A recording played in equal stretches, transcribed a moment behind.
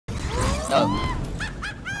Oh.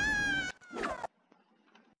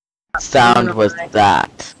 Sound was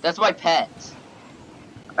that? That's my pet.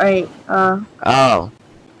 Alright, Oh.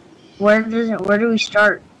 where do we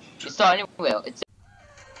start? You start anywhere. It's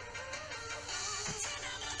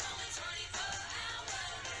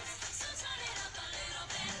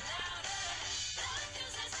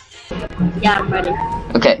Yeah, I'm ready.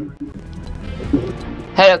 okay.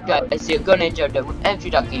 Hello guys, you're gonna enjoy the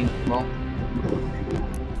introduction more.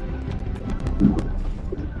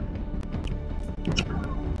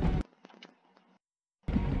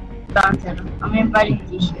 Jonathan, I'm inviting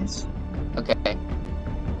Decius. Okay.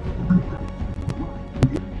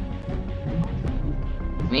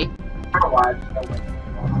 Me?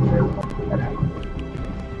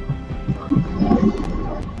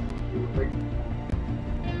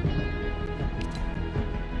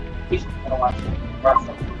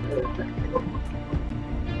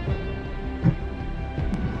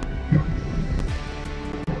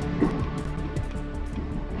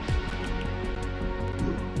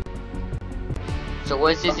 So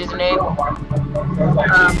what's his name?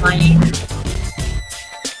 My name.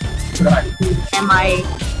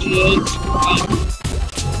 M-I-G-H name.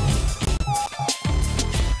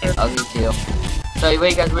 Okay, too. So were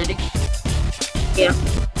you guys ready? Yeah.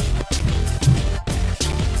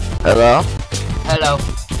 Hello? Hello.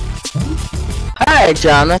 Hi,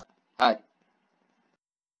 Jonathan. Hi.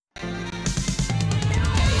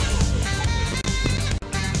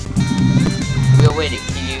 We're waiting.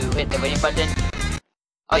 Can you hit the waiting button?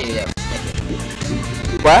 Oh yeah.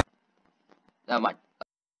 What? Never mind.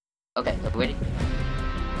 Okay, we're waiting.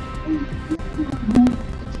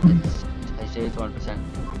 I say it's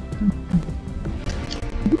 1%.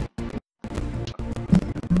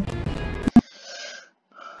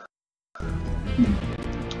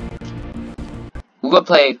 We're gonna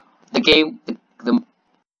play the game. The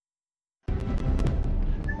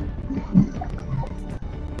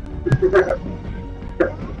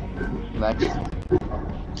match.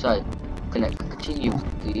 Sorry. Continue,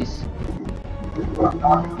 please.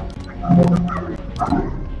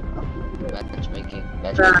 Matchmaking.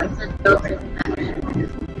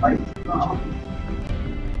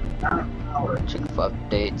 Check for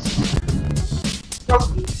updates.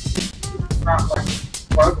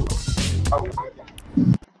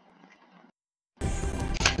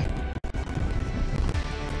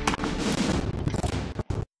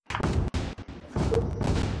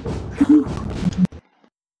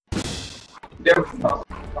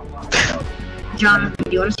 Jonathan,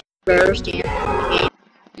 do you want to see rare stand?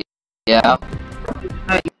 Yeah.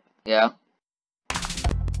 Alright. Yeah.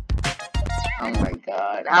 Oh my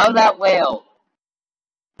god. How's that whale?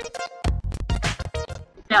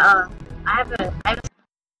 I have a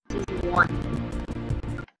season 1.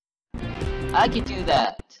 I could do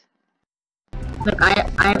that. Look, I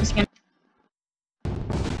have a skin.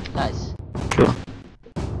 Nice. Cool.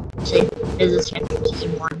 See, there's a skin from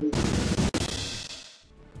season 1.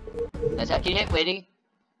 Attacking it, waiting.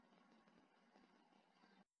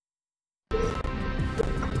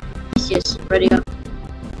 Yes, ready up.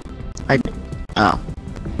 I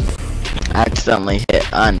accidentally hit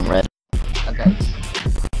unread. Okay.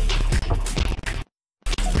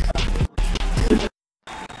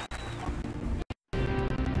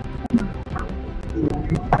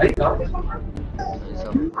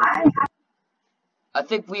 So, I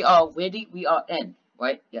think we are ready. We are in,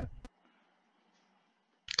 right? Yeah.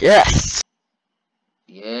 Yes.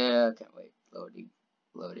 Yeah, can't wait. Loading,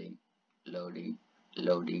 loading, loading,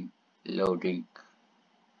 loading, loading.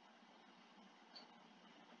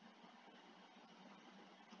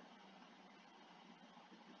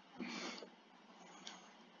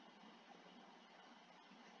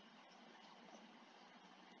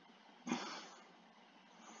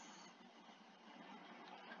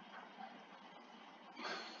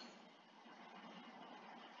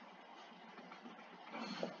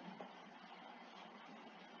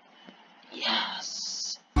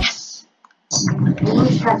 Yes. Yes.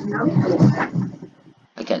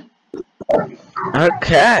 Okay.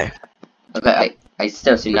 Okay. Okay, I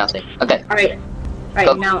still see nothing. Okay. Alright,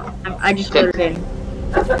 Go. now I just loaded in.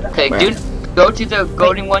 Okay, dude, go to the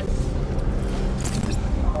golden one.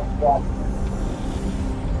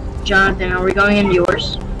 Jonathan, are we going into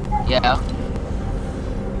yours? Yeah.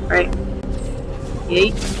 Right.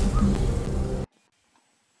 Yeet.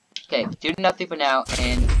 Okay, do nothing for now,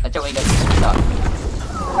 and until we get to the top.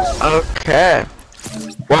 Okay.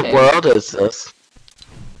 What Okay. world is this?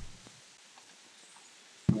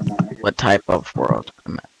 What type of world?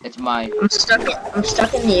 It's mine. I'm stuck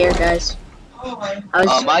in the air, guys. I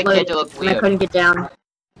was My loading, kid look and I weird. couldn't get down.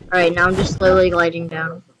 Alright, now I'm just slowly gliding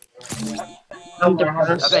down. I'm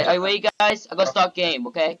depressed. Okay, are you ready, guys? I'm gonna start game,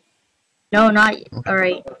 okay? No, not.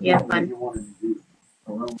 Alright, yeah, fine.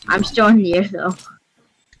 I'm still in the air though.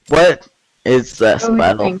 What is this What are we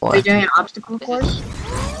battle doing? for? We're doing an obstacle This course?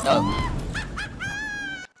 No,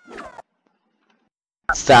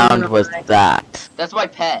 Sound was that? that's my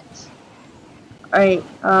pet. Alright,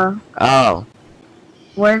 Oh,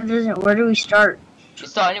 where do we start? You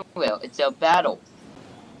start anywhere. It's a battle.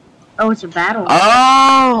 Oh, it's a battle.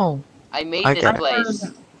 oh! I made I this get it. place.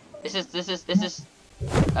 This is.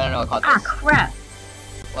 I don't know what I call Ah, this. crap.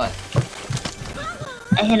 What?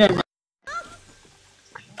 I hit a...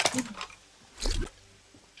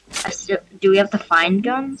 Do we have to find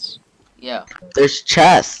guns? Yeah. There's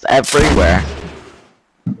chests everywhere.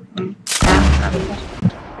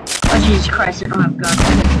 Oh, Jesus Christ, I don't have guns.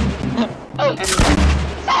 Oh, Anyway.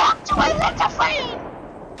 to my little friend!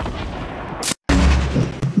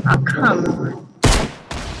 Oh, come on.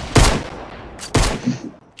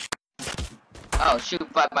 Oh,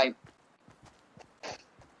 shoot by my.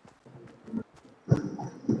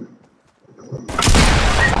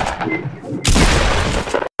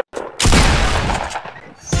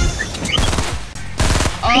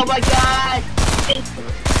 Oh my god!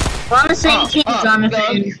 We're on the same team, Jonathan.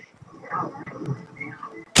 go.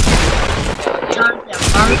 Jonathan,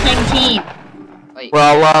 we're on the same team. Wait, We're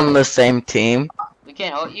all on the same team. we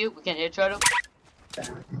can't hurt you? We can't hit each other?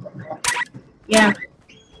 Yeah.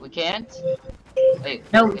 We can't? Wait,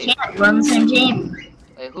 No, we wait, can't. We're on the same team.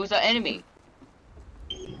 wait, who's our enemy?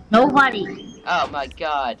 Nobody. Oh my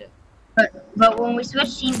god. But when we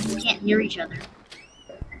switch teams, we can't hear each other.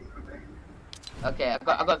 Okay,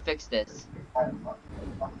 I'm gonna fix this.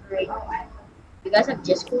 Great. You guys have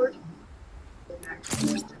Discord?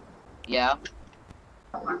 Yeah?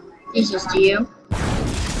 Jesus, do you?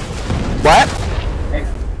 What?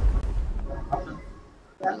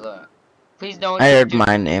 Look. Please don't. I heard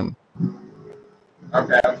my name.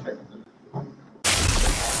 Okay, I'll check it.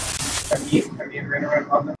 Have you ever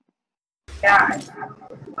interacted on that? Yeah.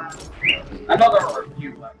 I know there were a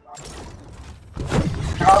few left.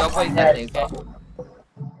 Don't play that thing, okay?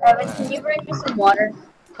 Evan, can you bring me some water?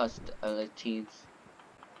 Cust teams.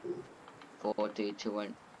 4, 3, 2,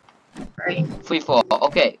 1. Right. 3, 4.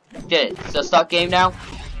 Okay, did it. So start game now.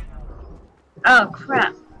 Oh,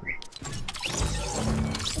 crap.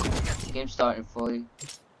 Game starting 3,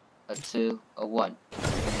 a 2, a 1.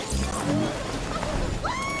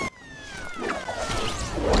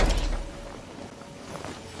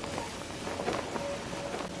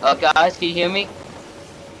 Guys, can you hear me?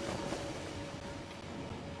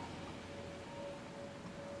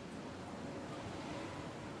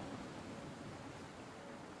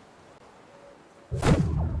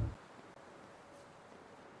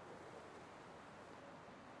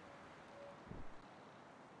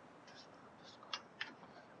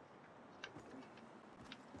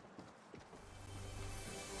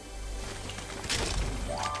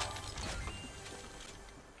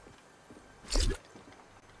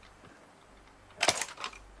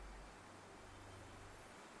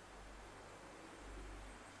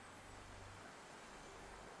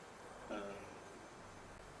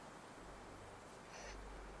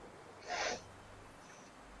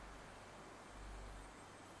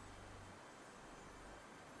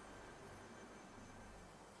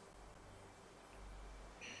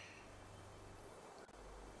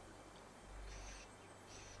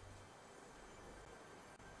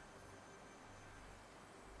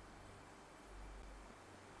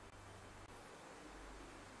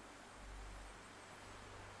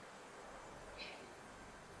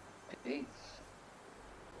 Peace.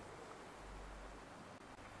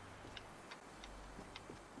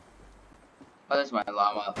 Oh, that's my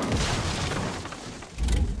llama.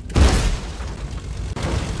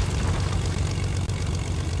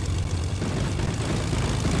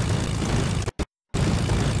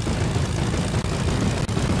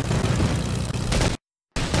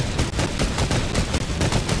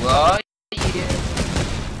 Where are you?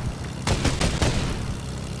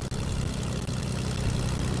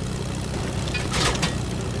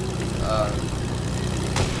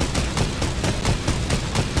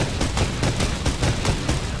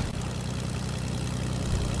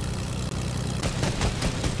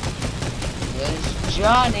 There's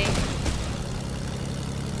Johnny.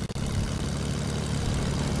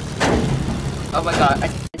 Oh my god,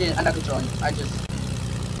 I'm not controlling. I just.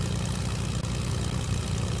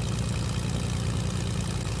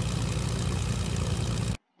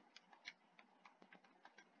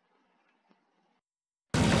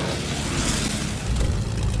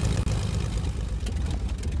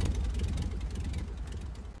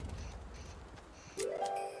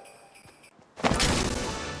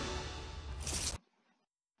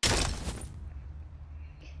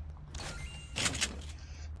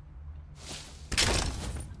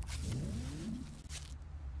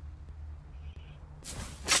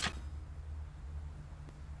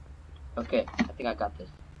 Okay, I think I got this.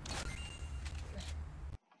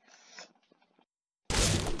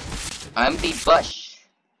 I'm the bush.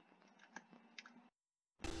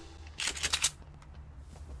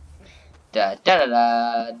 Da da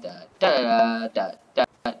da da da da da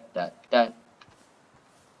da da da.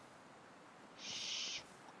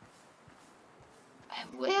 I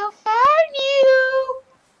will find you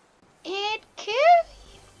and kill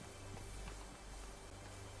you.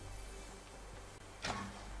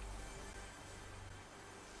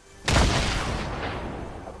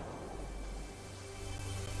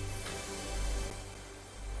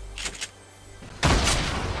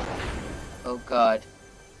 Oh God.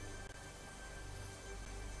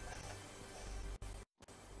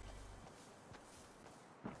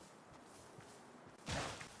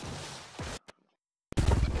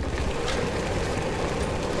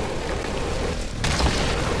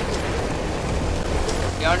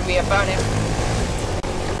 You on me? I found him.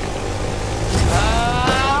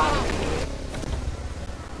 Ah!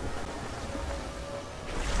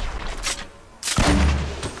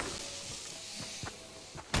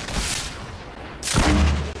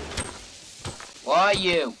 Where are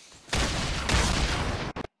you?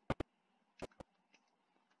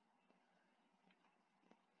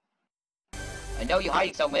 I know you're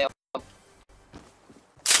hiding somewhere.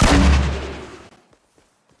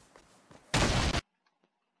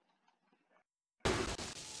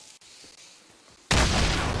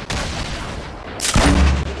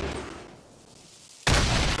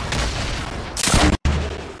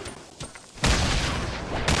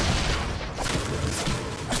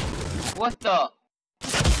 What the?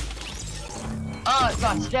 Oh, it's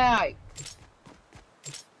got sniped.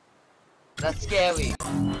 That's scary.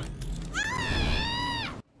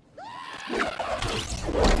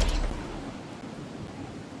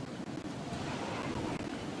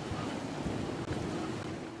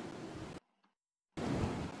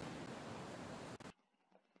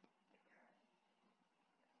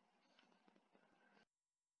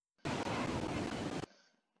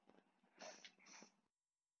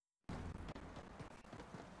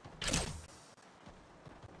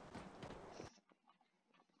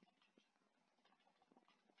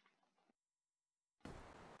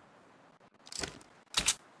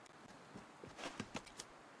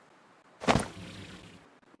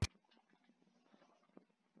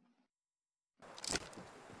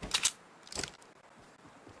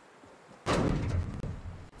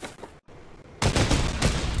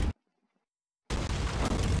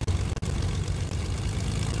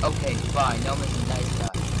 Okay, fine. No Mr. Nice Guy.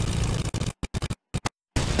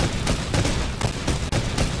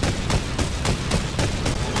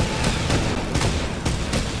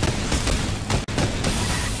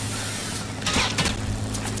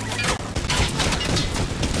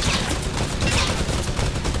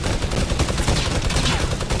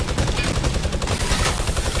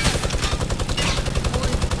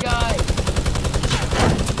 Who's guy?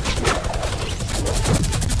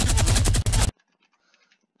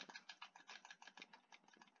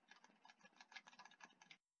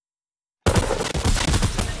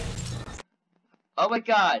 Oh my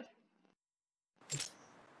God.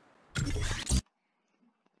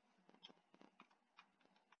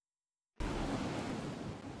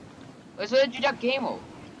 Where's the Judah game mode?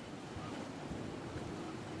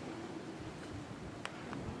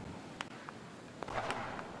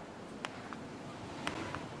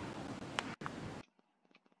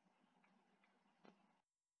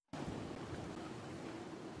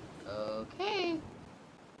 Okay.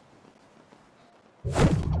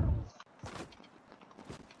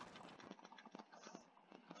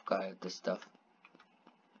 Got this stuff.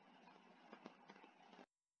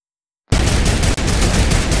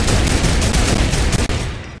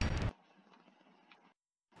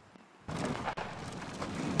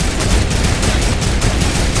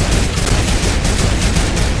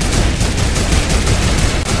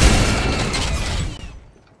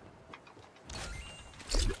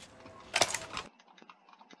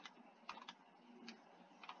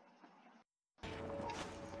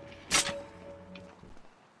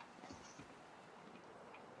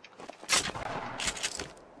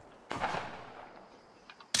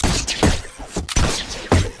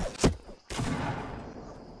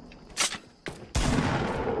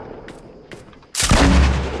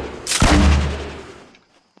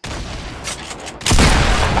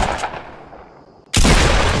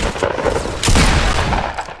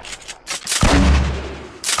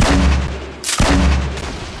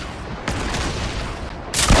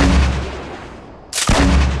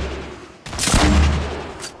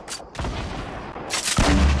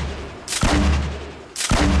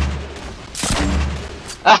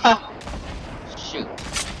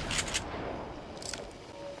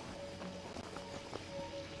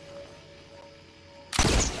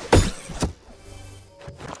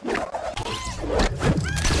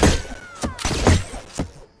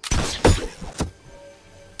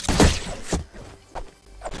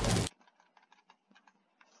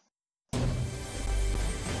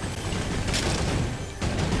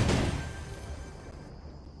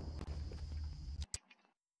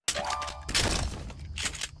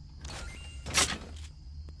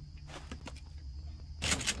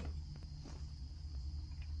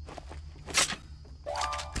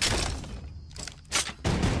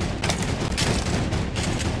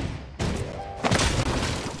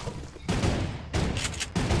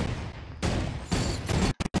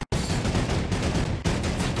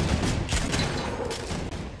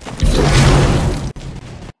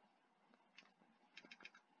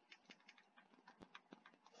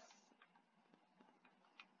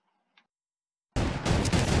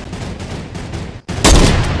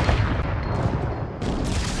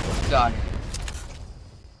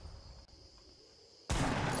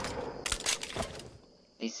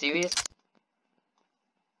 serious?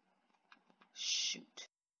 Shoot.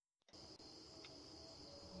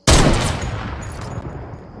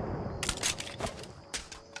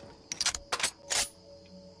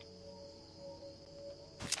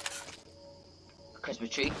 Christmas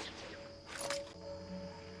tree.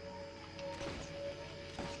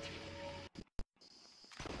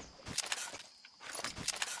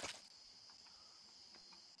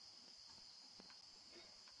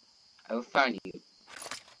 I will find you,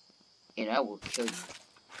 and I will kill you.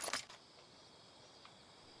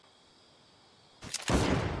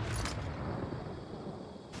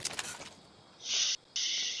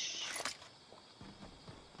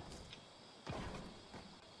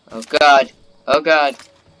 Oh god. Oh god.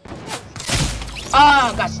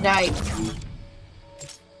 Oh, I got sniped.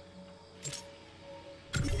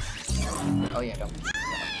 Oh yeah, don't.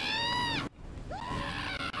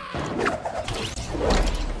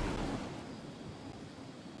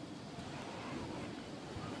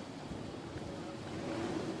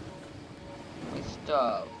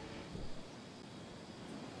 Stop.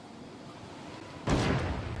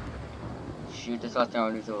 Shoot, this last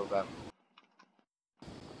round is over.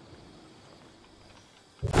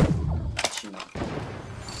 Actually, no.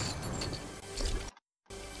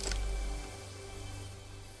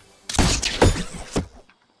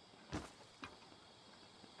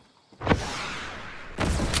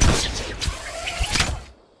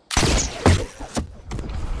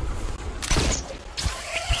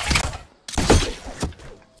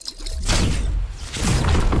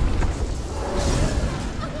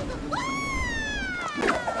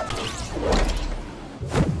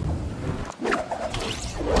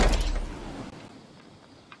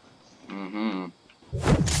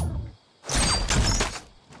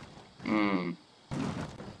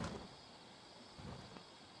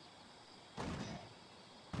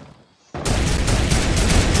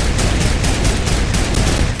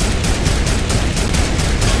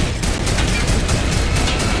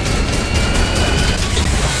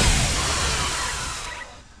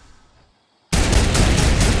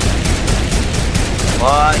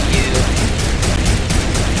 Why you?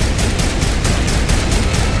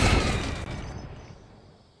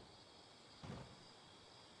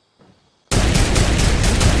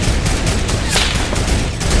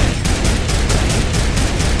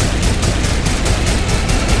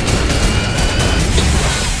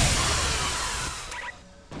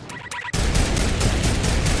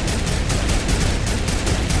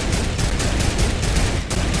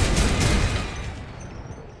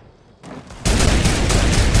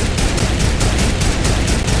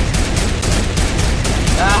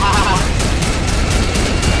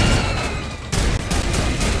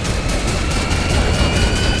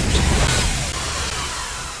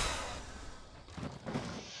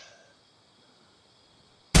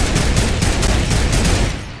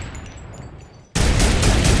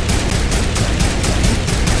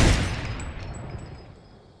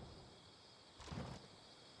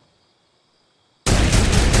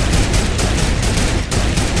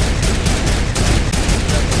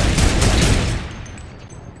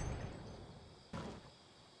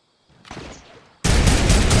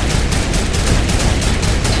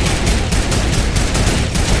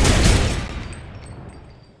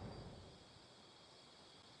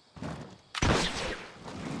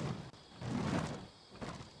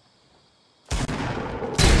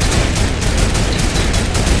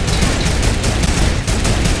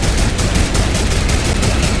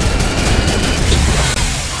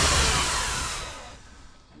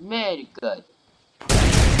 Very good.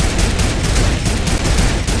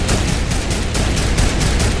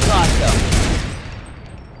 Awesome.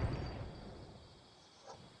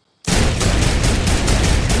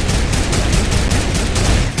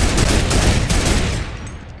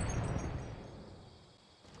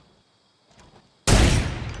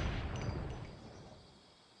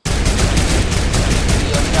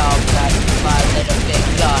 You know that's my little big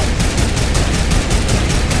gun.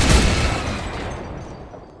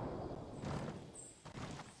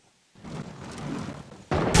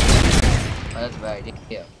 That's right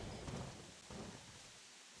here.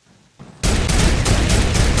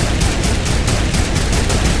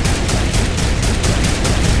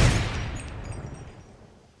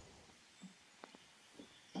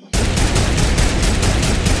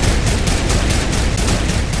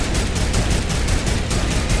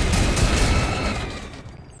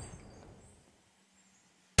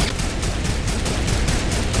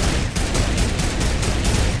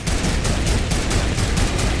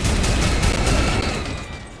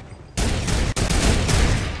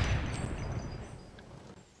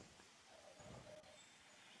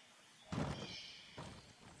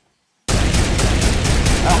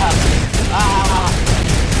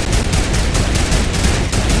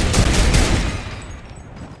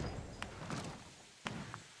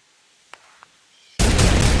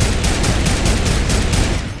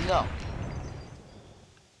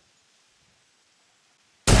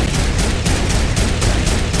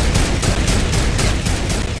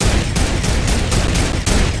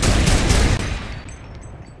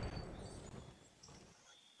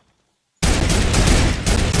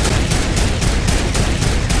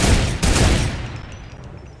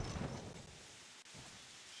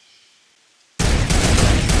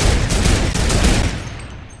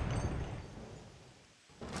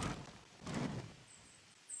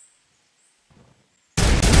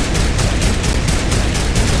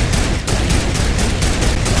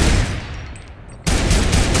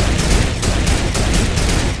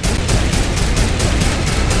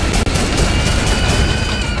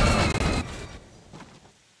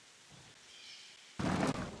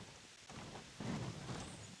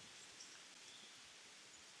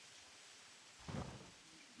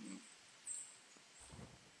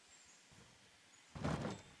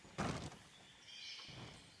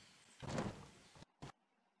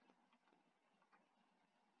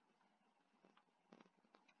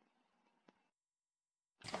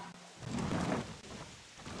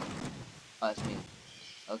 Oh, that's me.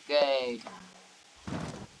 Okay.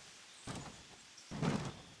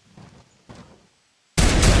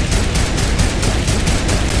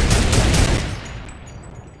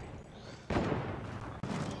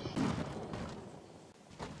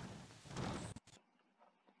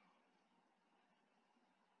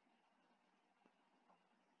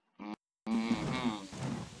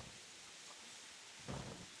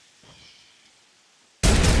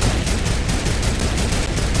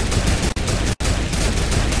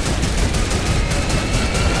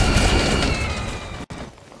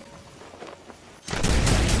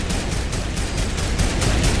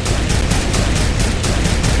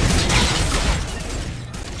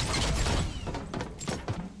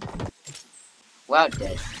 Wow,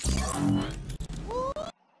 dead.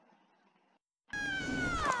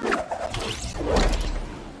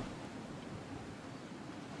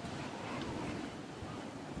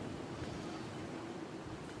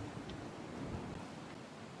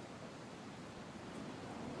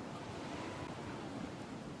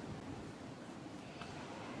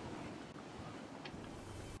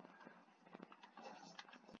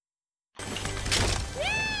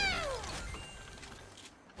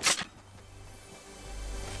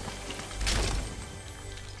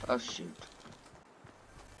 Oh shoot.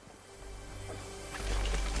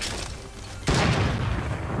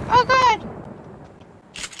 Oh god!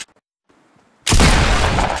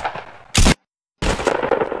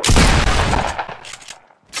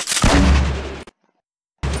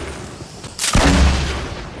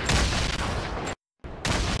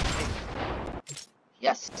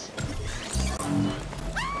 Yes!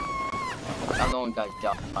 I'm the one guy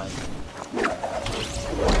died.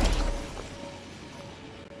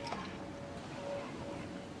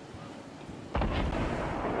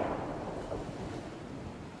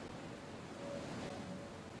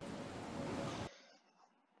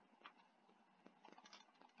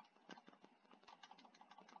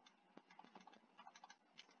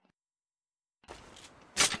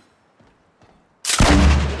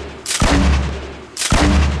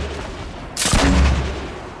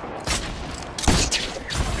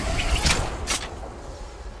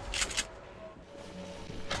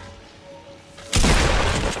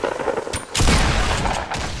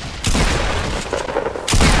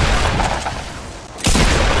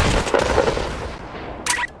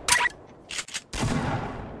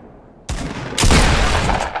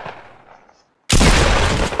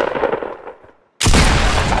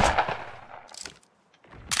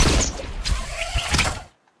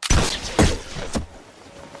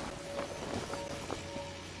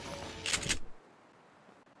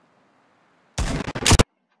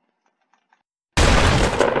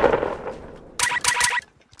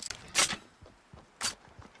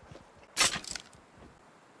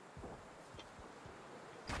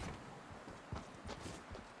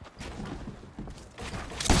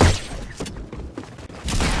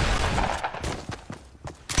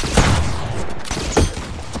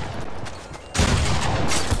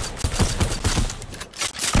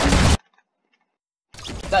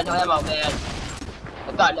 Got no ammo, man.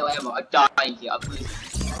 I got no ammo. I'm dying here. I'm losing.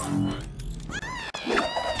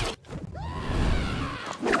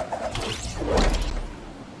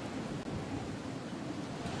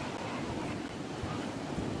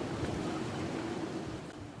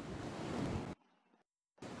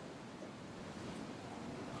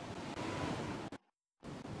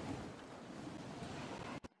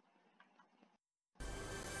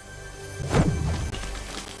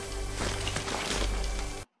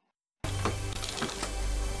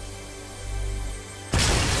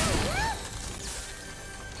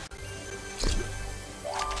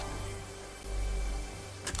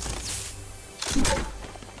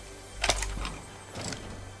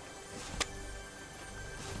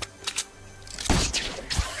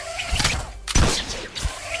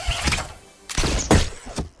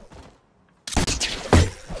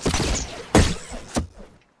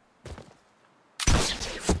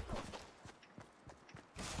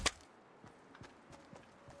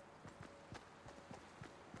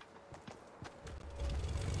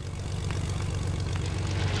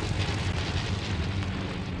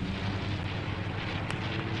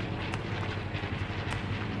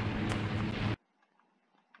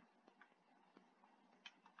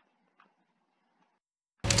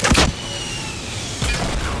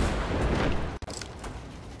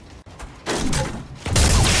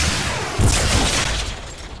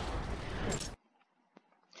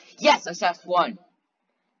 Yes, I sassed one.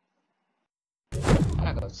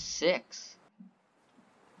 I got 6.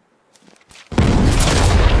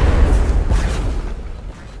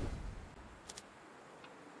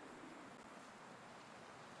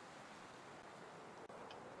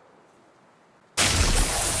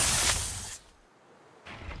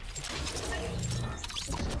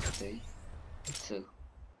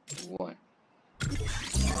 1.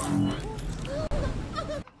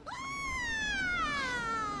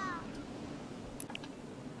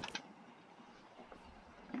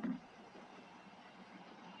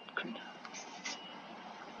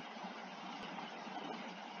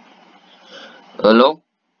 Hello?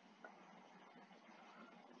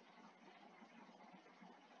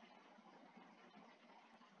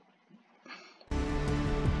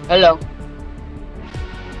 Hello?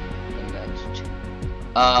 Next.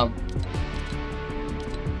 Hello.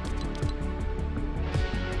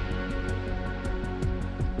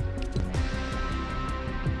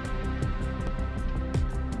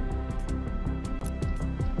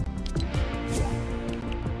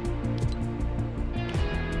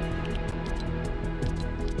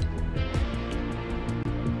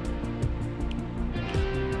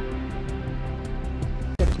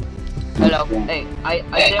 Hey, I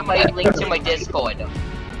sent my link to my Discord.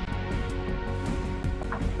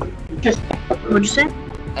 What'd you say?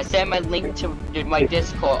 I sent my link to my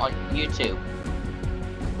Discord on YouTube.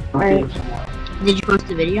 Alright. Did you post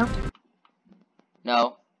the video?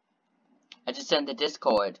 No. I just sent the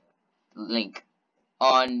Discord link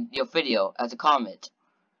on your video as a comment.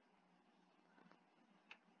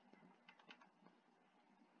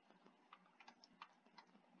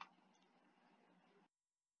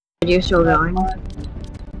 Are you still going?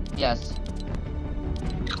 Yes.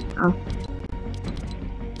 Oh.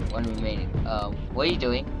 One remaining. What are you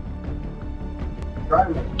doing?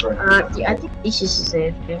 Yeah, I think it's just a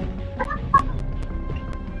save. Yeah.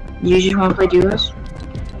 You just want to play duos?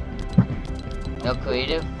 No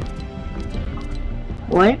creative?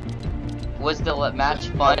 What? Was the match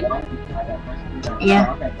fun?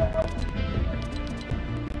 Yeah.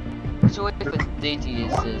 So what if Daisy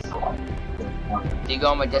is? Do you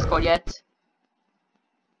go on my Discord yet?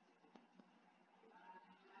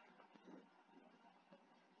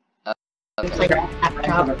 It's Okay. like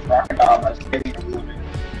laptop.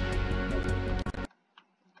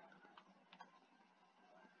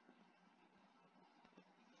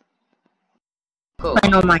 Cool.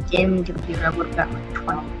 Playing on my gaming computer, I would have got like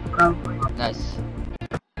 20 probably. Nice.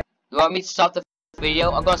 You want me to stop the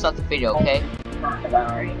video? I'm gonna stop the video, okay?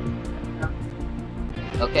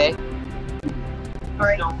 Okay?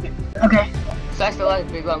 Alright. Okay. So I still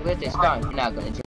like big long birthday strong. You're not gonna